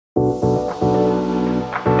Hey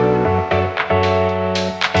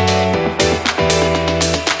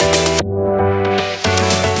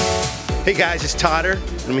guys, it's Totter.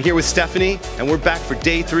 I'm here with Stephanie, and we're back for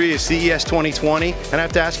day 3 of CES 2020. And I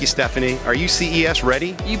have to ask you, Stephanie, are you CES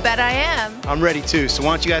ready? You bet I am. I'm ready too, so why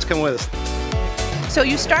don't you guys come with us? So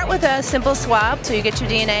you start with a simple swab, so you get your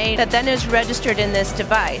DNA that then is registered in this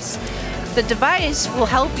device. The device will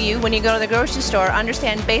help you, when you go to the grocery store,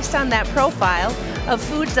 understand based on that profile of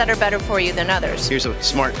foods that are better for you than others. Here's a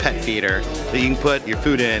smart pet feeder that you can put your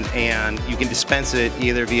food in, and you can dispense it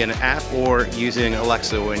either via an app or using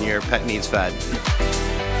Alexa when your pet needs fed.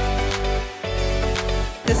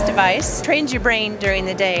 This device trains your brain during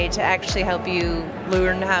the day to actually help you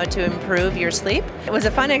learn how to improve your sleep. It was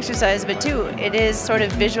a fun exercise, but too, it is sort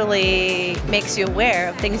of visually makes you aware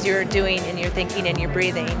of things you're doing and you're thinking and you're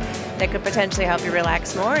breathing that could potentially help you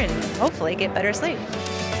relax more and hopefully get better sleep.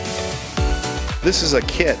 This is a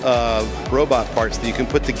kit of robot parts that you can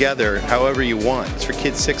put together however you want. It's for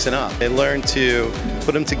kids 6 and up. They learn to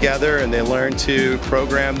put them together and they learn to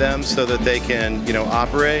program them so that they can,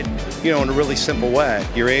 operate, in a really simple way.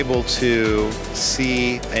 You're able to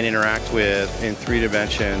see and interact with in 3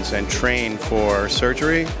 dimensions and train for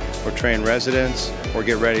surgery or train residents or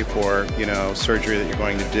get ready for, surgery that you're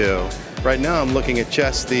going to do. Right now I'm looking at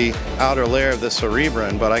just the outer layer of the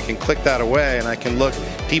cerebrum, but I can click that away and I can look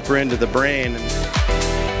deeper into the brain.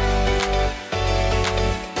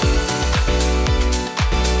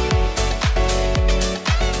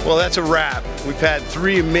 Well, that's a wrap. We've had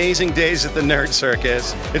 3 amazing days at the Nerd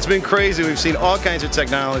Circus. It's been crazy. We've seen all kinds of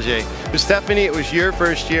technology. But Stephanie, it was your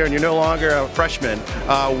first year and you're no longer a freshman.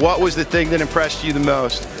 What was the thing that impressed you the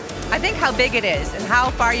most? I think how big it is and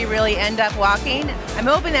how far you really end up walking. I'm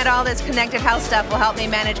hoping that all this connected health stuff will help me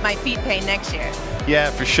manage my feet pain next year. Yeah,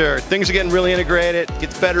 for sure. Things are getting really integrated. It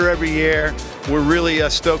gets better every year. We're really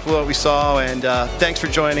stoked with what we saw, and thanks for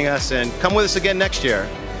joining us, and come with us again next year.